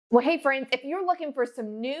Well, hey friends, if you're looking for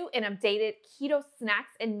some new and updated keto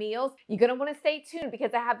snacks and meals, you're gonna wanna stay tuned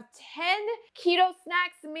because I have 10 keto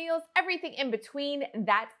snacks, meals, everything in between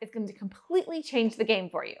that is going to completely change the game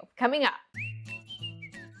for you. Coming up.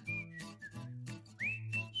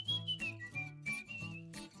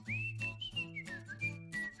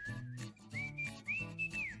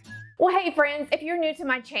 Well, hey friends, if you're new to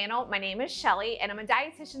my channel, my name is Shelly and I'm a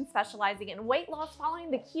dietitian specializing in weight loss following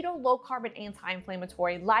the keto, low carb, and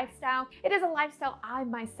anti-inflammatory lifestyle. It is a lifestyle I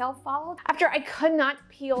myself followed after I could not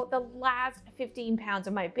peel the last 15 pounds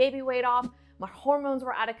of my baby weight off. My hormones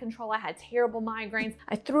were out of control. I had terrible migraines.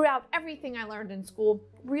 I threw out everything I learned in school,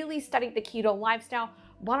 really studied the keto lifestyle,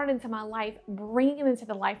 brought it into my life, bringing it into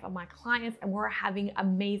the life of my clients, and we're having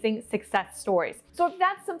amazing success stories. So if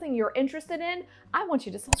that's something you're interested in, I want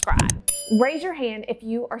you to subscribe. Raise your hand if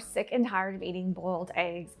you are sick and tired of eating boiled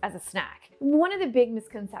eggs as a snack. One of the big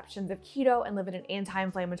misconceptions of keto and living an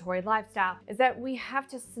anti-inflammatory lifestyle is that we have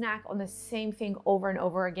to snack on the same thing over and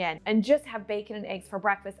over again and just have bacon and eggs for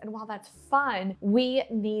breakfast. And while that's fun, we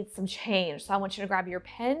need some change. So I want you to grab your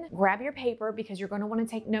pen, grab your paper, because you're going to want to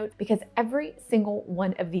take notes, because every single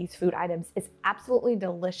one of these food items is absolutely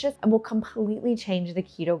delicious and will completely change the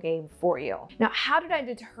keto game for you. Now, how did I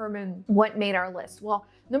determine what made our list? Well,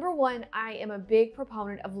 number one, I am a big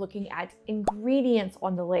proponent of looking at ingredients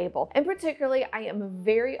on the label. And particularly, I am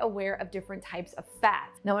very aware of different types of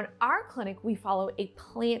fats. Now, in our clinic, we follow a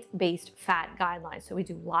plant-based fat guideline. So we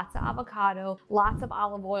do lots of avocado, lots of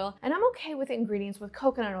olive oil, and I'm okay with ingredients with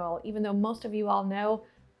coconut oil, even though most of you all know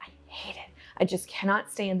I hate it. I just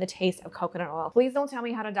cannot stand the taste of coconut oil. Please don't tell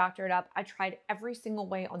me how to doctor it up. I tried every single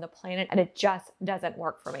way on the planet and it just doesn't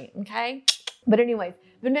work for me, okay? But anyways,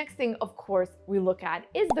 the next thing, of course, we look at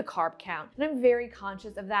is the carb count. And I'm very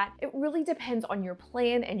conscious of that. It really depends on your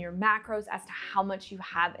plan and your macros as to how much you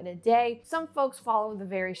have in a day. Some folks follow the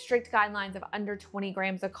very strict guidelines of under 20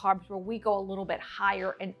 grams of carbs, where we go a little bit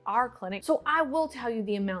higher in our clinic. So I will tell you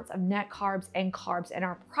the amounts of net carbs and carbs in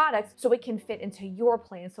our products so it can fit into your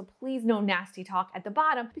plan. So please, no nasty talk at the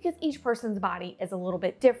bottom, because each person's body is a little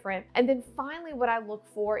bit different. And then finally, what I look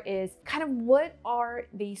for is kind of what are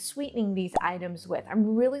they sweetening these items with.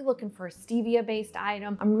 I'm really looking for a stevia-based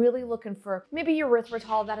item. I'm really looking for maybe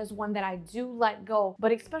erythritol. That is one that I do let go,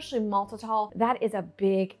 but especially maltitol, that is a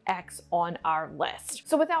big X on our list.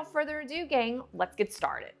 So without further ado, gang, let's get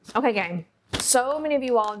started. Okay, gang. So many of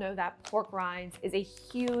you all know that pork rinds is a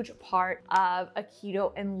huge part of a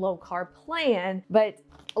keto and low carb plan, but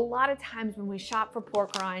a lot of times when we shop for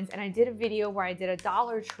pork rinds, and I did a video where I did a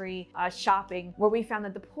Dollar Tree shopping where we found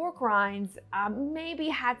that the pork rinds maybe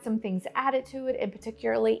had some things added to it, and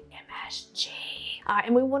particularly MSG.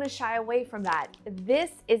 And we want to shy away from that.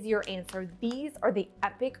 This is your answer. These are the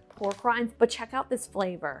epic pork rinds, but check out this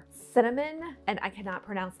flavor. Cinnamon, and I cannot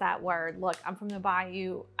pronounce that word. Look, I'm from the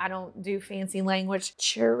Bayou. I don't do fancy language.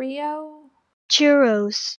 Churros.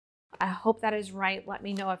 I hope that is right. Let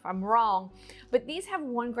me know if I'm wrong. But these have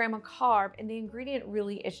 1 gram of carb, and the ingredient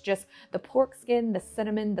really is just the pork skin, the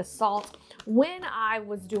cinnamon, the salt. When I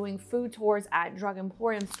was doing food tours at drug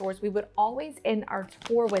emporium stores, we would always end our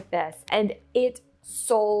tour with this, and it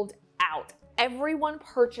sold out. Everyone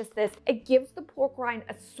purchased this. It gives the pork rind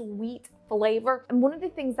a sweet flavor. And one of the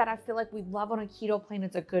things that I feel like we love on a keto plan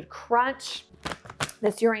is a good crunch.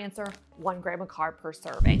 That's your answer, 1 gram of carb per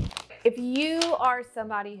serving. If you are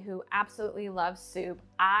somebody who absolutely loves soup,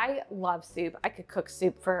 I love soup. I could cook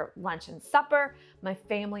soup for lunch and supper. My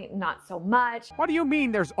family, not so much. What do you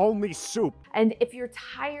mean there's only soup? And if you're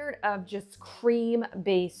tired of just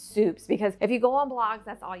cream-based soups, because if you go on blogs,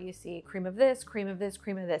 that's all you see. Cream of this, cream of this,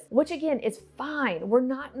 cream of this, which again is fine. We're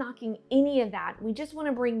not knocking any of that. We just want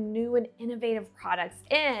to bring new and innovative products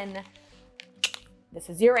in. This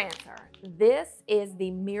is your answer. This is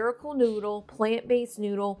the Miracle Noodle, plant-based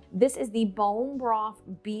noodle. This is the bone broth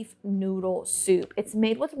beef noodle soup. It's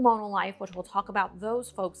made with Monolife, which we'll talk about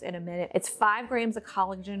those folks in a minute. It's 5 grams of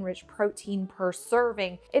collagen-rich protein per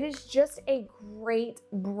serving. It is just a great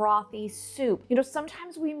brothy soup. You know,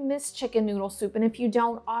 sometimes we miss chicken noodle soup, and if you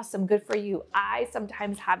don't, awesome, good for you. I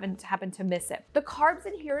sometimes happen to miss it. The carbs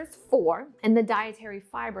in here is 4, and the dietary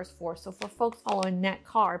fiber is 4. So for folks following net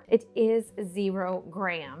carb, it is 0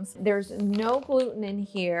 grams. There's no gluten in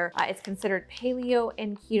here. It's considered paleo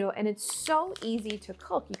and keto, and it's so easy to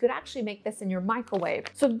cook. You could actually make this in your microwave.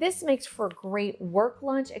 So this makes for a great work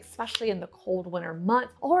lunch, especially in the cold winter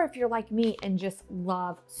months, or if you're like me and just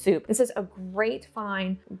love soup. This is a great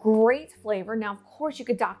find, great flavor. Now, of course, you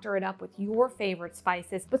could doctor it up with your favorite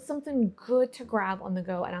spices, but something good to grab on the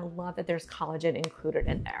go, and I love that there's collagen included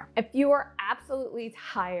in there. If you are absolutely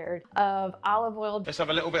tired of olive oil, Let's have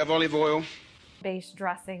a little bit of olive oil. based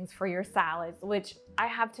dressings for your salads, which I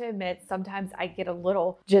have to admit, sometimes I get a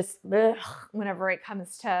little just ugh, whenever it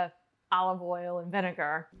comes to olive oil and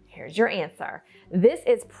vinegar. Here's your answer. This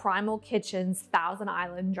is Primal Kitchen's Thousand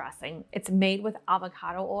Island dressing. It's made with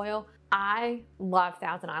avocado oil. I love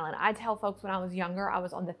Thousand Island. I tell folks when I was younger, I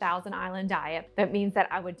was on the Thousand Island diet. That means that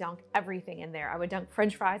I would dunk everything in there. I would dunk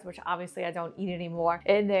French fries, which obviously I don't eat anymore,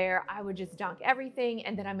 in there. I would just dunk everything.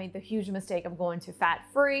 And then I made the huge mistake of going to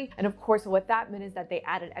fat-free. And of course, what that meant is that they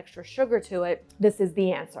added extra sugar to it. This is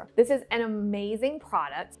the answer. This is an amazing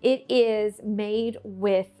product. It is made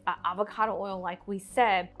with avocado oil, like we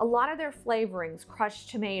said. A lot of their flavorings, crushed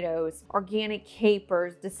tomatoes, organic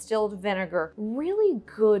capers, distilled vinegar, really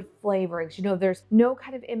good flavorings. You know, there's no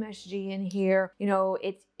kind of MSG in here. You know,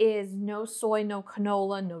 it is no soy, no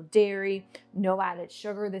canola, no dairy, no added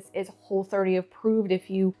sugar. This is Whole30 approved if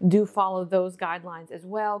you do follow those guidelines as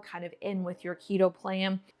well, kind of in with your keto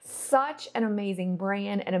plan. Such an amazing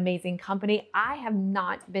brand, an amazing company. I have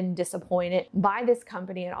not been disappointed by this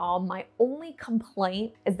company at all. My only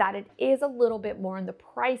complaint is that it is a little bit more on the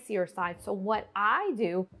pricier side. So what I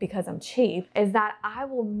do, because I'm cheap, is that I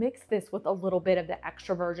will mix this with a little bit of the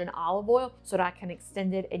extra virgin olive oil so that I can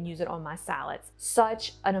extend it and use it on my salads.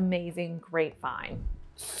 Such an amazing, great find.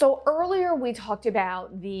 So earlier we talked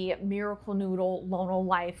about the Miracle Noodle Lono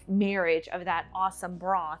Life marriage of that awesome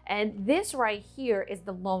broth. And this right here is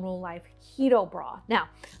the Lono Life Keto broth. Now,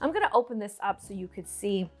 I'm gonna open this up so you could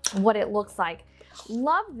see what it looks like.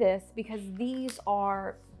 Love this because these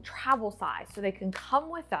are travel size, so they can come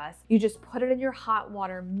with us. You just put it in your hot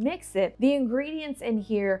water, mix it. The ingredients in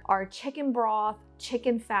here are chicken broth,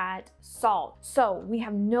 chicken fat, salt. So we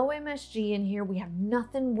have no MSG in here. We have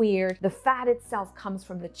nothing weird. The fat itself comes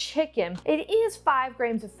from the chicken. It is 5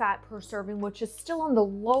 grams of fat per serving, which is still on the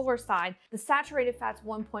lower side. The saturated fat's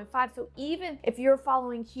 1.5. So even if you're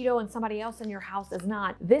following keto and somebody else in your house is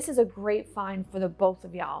not, this is a great find for the both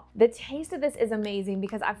of y'all. The taste of this is amazing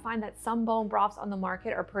because I find that some bone broths on the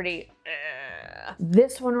market are pretty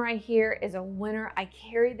This one right here is a winner. I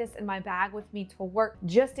carry this in my bag with me to work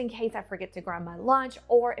just in case I forget to grab my lunch,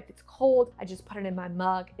 or if it's cold, I just put it in my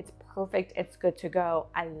mug. It's perfect. It's good to go.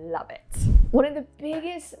 I love it. One of the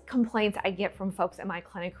biggest complaints I get from folks at my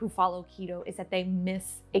clinic who follow keto is that they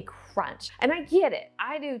miss a crunch. And I get it.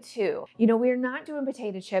 I do too. You know, we're not doing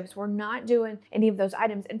potato chips. We're not doing any of those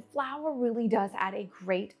items. And flour really does add a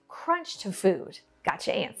great crunch to food.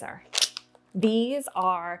 Gotcha answer. These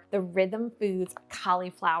are the Rhythm Foods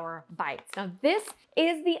cauliflower bites. Now this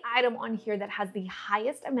is the item on here that has the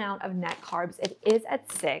highest amount of net carbs. It is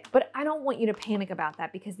at 6, but I don't want you to panic about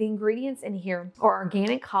that because the ingredients in here are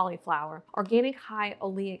organic cauliflower, organic high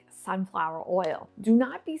oleic sunflower oil. Do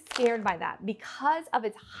not be scared by that because of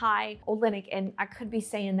its high oleic, and I could be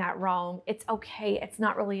saying that wrong. It's okay. It's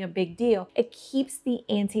not really a big deal. It keeps the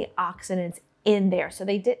antioxidants in there. So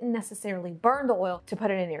they didn't necessarily burn the oil to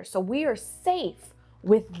put it in there. So we are safe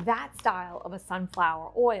with that style of a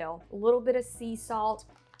sunflower oil. A little bit of sea salt.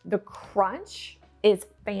 The crunch is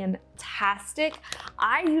fantastic.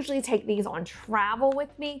 I usually take these on travel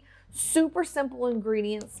with me. Super simple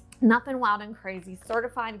ingredients, nothing wild and crazy,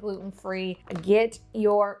 certified gluten-free. Get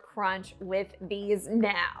your crunch with these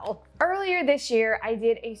now. Earlier this year, I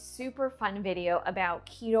did a super fun video about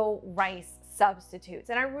keto rice substitutes.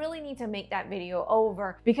 And I really need to make that video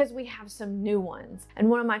over because we have some new ones. And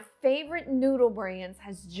one of my favorite noodle brands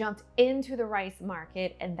has jumped into the rice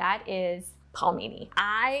market, and that is Palmini.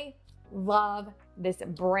 I love this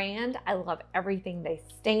brand. I love everything they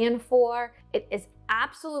stand for. It is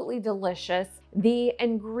absolutely delicious. The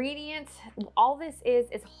ingredients, all this is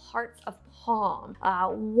hearts of palm,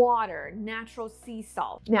 water, natural sea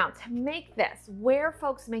salt. Now, to make this, where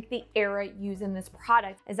folks make the error using this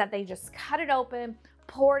product is that they just cut it open,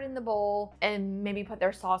 pour it in the bowl, and maybe put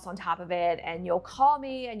their sauce on top of it. And you'll call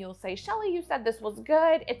me and you'll say, Shelly, you said this was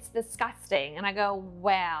good. It's disgusting. And I go,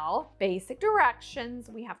 well, basic directions.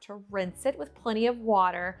 We have to rinse it with plenty of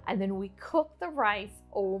water, and then we cook the rice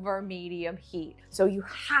over medium heat. So you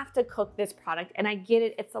have to cook this product. And I get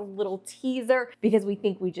it. It's a little teaser because we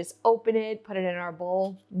think we just open it, put it in our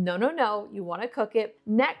bowl. No, no, no. You want to cook it.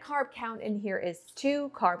 Net carb count in here is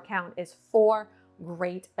 2. Carb count is 4.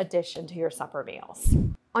 Great addition to your supper meals.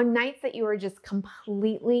 On nights that you are just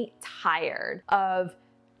completely tired of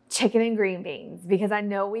chicken and green beans, because I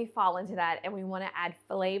know we fall into that and we want to add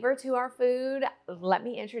flavor to our food, let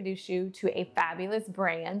me introduce you to a fabulous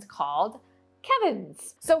brand called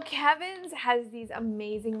Kevin's. So Kevin's has these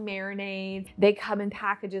amazing marinades. They come in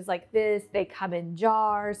packages like this. They come in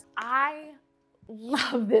jars. I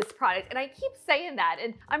love this product. And I keep saying that,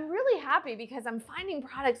 and I'm really happy because I'm finding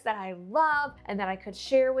products that I love and that I could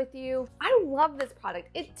share with you. I love this product.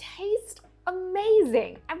 It tastes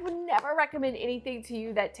amazing. I would never recommend anything to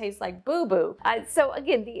you that tastes like boo-boo. So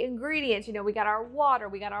again, the ingredients, you know, we got our water,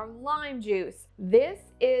 we got our lime juice. This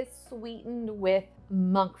is sweetened with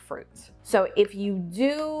monk fruit. So if you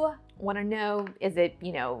do want to know, is it,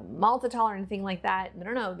 you know, maltitol or anything like that?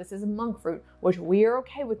 No, this is monk fruit, which we are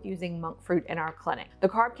okay with using monk fruit in our clinic. The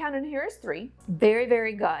carb count in here is 3. Very,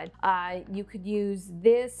 very good. You could use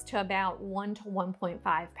this to about 1 to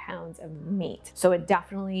 1.5 pounds of meat. So it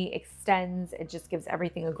definitely extends. It just gives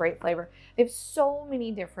everything a great flavor. They have so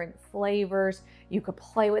many different flavors. You could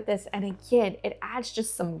play with this. And again, it adds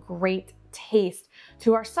just some great taste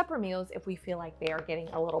to our supper meals if we feel like they are getting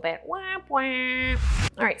a little bit whap whap.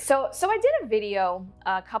 All right, so I did a video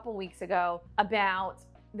a couple weeks ago about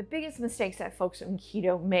the biggest mistakes that folks in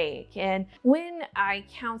keto make. And when I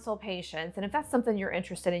counsel patients, and if that's something you're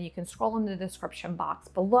interested in, you can scroll in the description box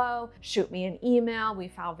below, shoot me an email, we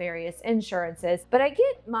file various insurances. But I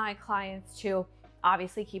get my clients to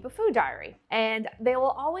obviously keep a food diary. And they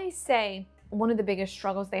will always say, one of the biggest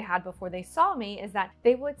struggles they had before they saw me is that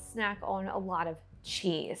they would snack on a lot of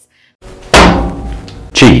cheese.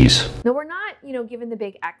 Cheese. Now, we're not, you know, giving the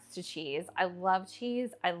big X to cheese. I love cheese.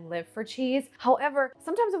 I live for cheese. However,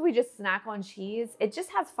 sometimes if we just snack on cheese, it just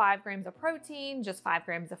has 5 grams of protein, just 5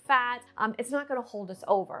 grams of fat. It's not going to hold us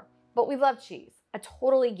over, but we love cheese. I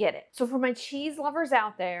totally get it. So for my cheese lovers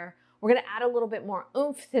out there, we're going to add a little bit more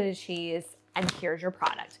oomph to the cheese, and here's your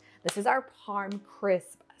product. This is our Parm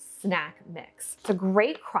Crisp snack mix. It's a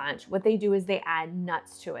great crunch. What they do is they add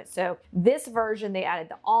nuts to it. So this version, they added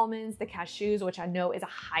the almonds, the cashews, which I know is a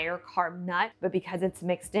higher carb nut, but because it's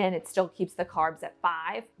mixed in, it still keeps the carbs at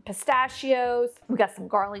 5. Pistachios, we got some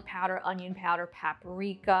garlic powder, onion powder,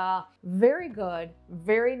 paprika. Very good,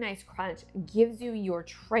 very nice crunch. Gives you your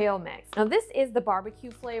trail mix. Now this is the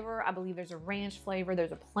barbecue flavor. I believe there's a ranch flavor,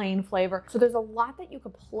 there's a plain flavor. So there's a lot that you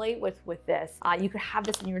could play with this. You could have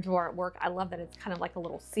this in your drawer at work. I love that it's kind of like a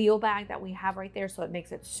little seal bag that we have right there, so it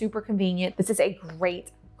makes it super convenient. This is a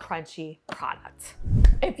great crunchy product.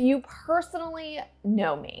 If you personally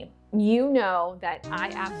know me, you know that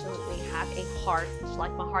I absolutely have a heart, just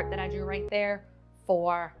like my heart that I drew right there,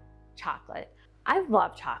 for chocolate. I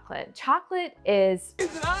love chocolate. Chocolate is,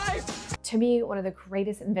 to me, one of the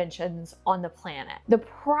greatest inventions on the planet. The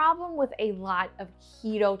problem with a lot of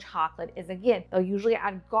keto chocolate is, again, they'll usually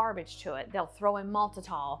add garbage to it. They'll throw in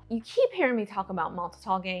maltitol. You keep hearing me talk about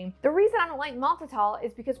maltitol, gang. The reason I don't like maltitol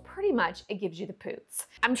is because pretty much it gives you the poots.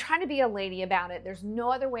 I'm trying to be a lady about it. There's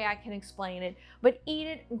no other way I can explain it, but eat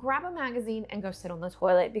it, grab a magazine, and go sit on the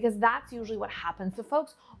toilet, because that's usually what happens to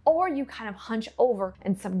folks, or you kind of hunch over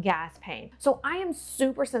in some gas pain. So I am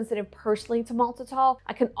super sensitive personally to maltitol.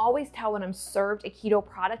 I can always tell when I'm served a keto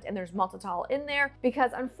product and there's maltitol in there,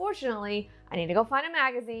 because unfortunately, I need to go find a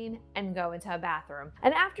magazine and go into a bathroom.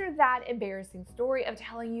 And after that embarrassing story of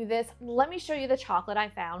telling you this, let me show you the chocolate I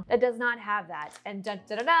found that does not have that. And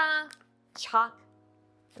da-da-da-da, Choc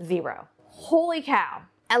Zero. Holy cow,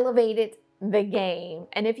 elevated the game.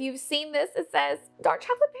 And if you've seen this, it says dark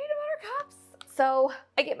chocolate peanut butter cups. So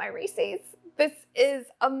I get my Reese's. This is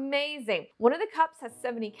amazing. One of the cups has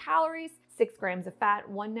 70 calories, 6 grams of fat,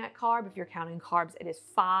 1 net carb. If you're counting carbs, it is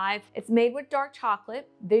 5. It's made with dark chocolate.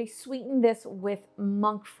 They sweeten this with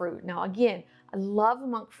monk fruit. Now again, I love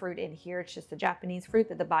monk fruit in here. It's just a Japanese fruit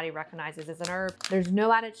that the body recognizes as an herb. There's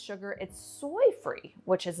no added sugar. It's soy-free,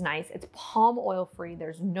 which is nice. It's palm oil-free.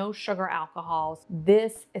 There's no sugar alcohols.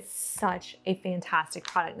 This is such a fantastic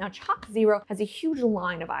product. Now, Choc Zero has a huge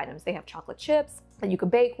line of items. They have chocolate chips that you can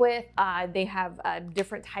bake with. They have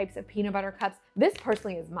different types of peanut butter cups. This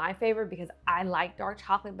personally is my favorite because I like dark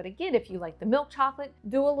chocolate. But again, if you like the milk chocolate,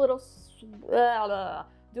 do a little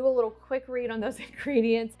quick read on those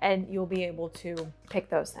ingredients and you'll be able to pick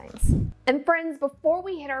those things. And friends, before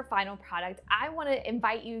we hit our final product, I want to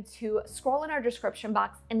invite you to scroll in our description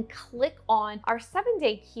box and click on our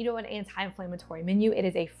 7-day keto and anti-inflammatory menu. It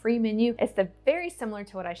is a free menu. It's very similar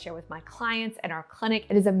to what I share with my clients in our clinic.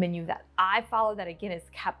 It is a menu that I follow that, again, has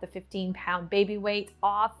kept the 15-pound baby weight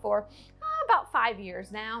off for about 5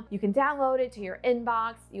 years now. You can download it to your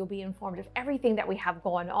inbox. You'll be informed of everything that we have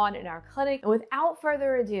going on in our clinic. And without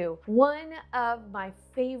further ado, one of my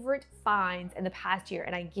favorite finds in the past year,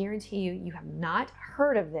 and I guarantee you have not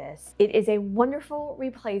heard of this. It is a wonderful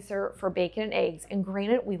replacer for bacon and eggs. And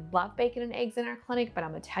granted, we love bacon and eggs in our clinic, but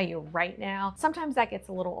I'm gonna tell you right now, sometimes that gets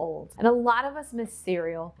a little old. And a lot of us miss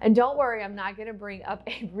cereal. And don't worry, I'm not gonna bring up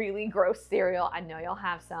a really gross cereal. I know you'll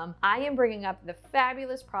have some. I am bringing up the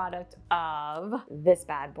fabulous product of this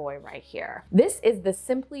bad boy right here. This is the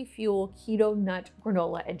Simply Fuel Keto Nut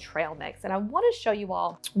Granola and Trail Mix. And I wanna show you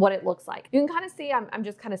all what it looks like. You can kind of see I'm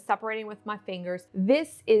just kind of separating with my fingers.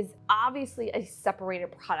 This is obviously a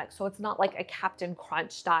separated product, so it's not like a Captain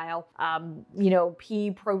Crunch style,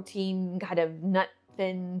 pea protein kind of nut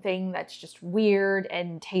thin thing that's just weird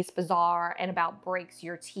and tastes bizarre and about breaks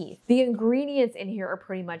your teeth. The ingredients in here are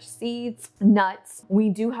pretty much seeds, nuts. We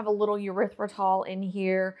do have a little erythritol in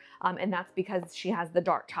here, and that's because she has the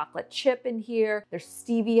dark chocolate chip in here. There's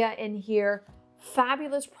stevia in here.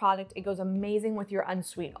 Fabulous product. It goes amazing with your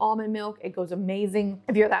unsweetened almond milk. It goes amazing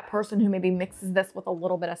if you're that person who maybe mixes this with a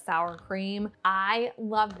little bit of sour cream. I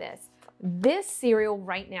love this. This cereal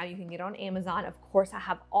right now you can get on Amazon. Of course, I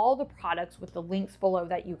have all the products with the links below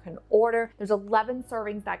that you can order. There's 11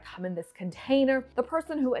 servings that come in this container. The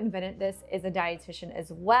person who invented this is a dietitian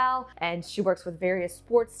as well, and she works with various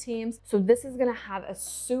sports teams. So this is gonna have a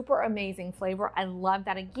super amazing flavor. I love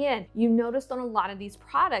that. Again, you noticed on a lot of these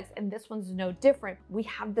products, and this one's no different, we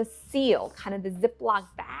have the seal, kind of the Ziploc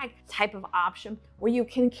bag type of option where you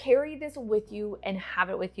can carry this with you and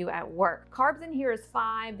have it with you at work. Carbs in here is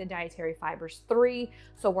 5, the dietary fibers 3,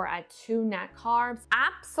 so we're at 2 net carbs.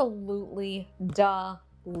 Absolutely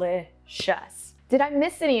delicious. Did I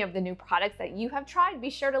miss any of the new products that you have tried? Be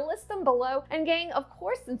sure to list them below. And gang, of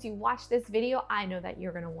course, since you watched this video, I know that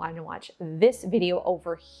you're gonna want to watch this video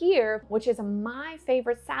over here, which is my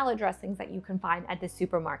favorite salad dressings that you can find at the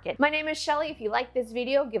supermarket. My name is Shelly. If you like this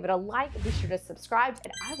video, give it a like, be sure to subscribe,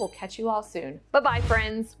 and I will catch you all soon. Bye-bye,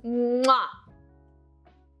 friends. Mwah.